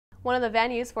One of the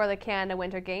venues for the Canada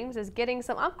Winter Games is getting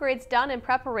some upgrades done in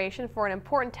preparation for an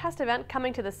important test event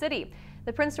coming to the city.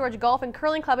 The Prince George Golf and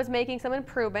Curling Club is making some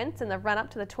improvements in the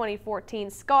run-up to the 2014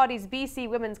 Scotties BC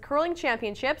Women's Curling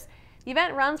Championships. The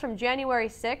event runs from January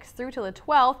 6th through to the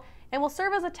 12th and will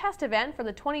serve as a test event for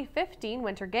the 2015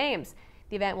 Winter Games.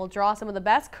 The event will draw some of the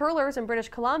best curlers in British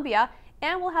Columbia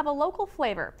and will have a local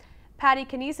flavor. Patti,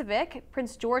 Knezevic,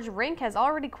 Prince George Rink has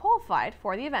already qualified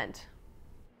for the event.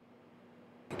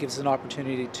 It gives us an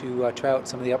opportunity to try out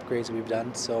some of the upgrades that we've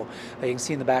done. So you can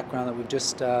see in the background that we've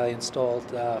just installed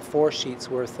 4 sheets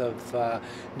worth of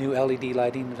new LED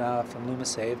lighting from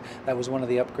LumaSave. That was one of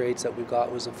the upgrades that we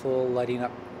got, was a full lighting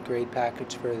upgrade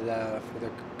package for the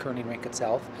curling rink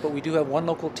itself. But we do have one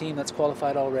local team that's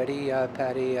qualified already.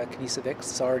 Patti Knezevic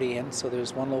is already in, so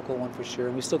there's one local one for sure.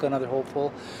 And we've still got another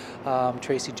hopeful,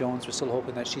 Tracy Jones. We're still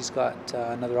hoping that she's got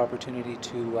another opportunity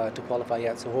to qualify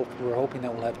yet. So we're hoping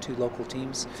that we'll have 2 local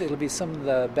teams. It'll be some of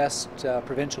the best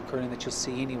provincial curling that you'll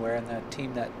see anywhere, and the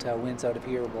team that wins out of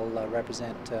here will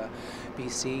represent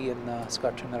BC and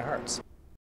Scott Trim their hearts.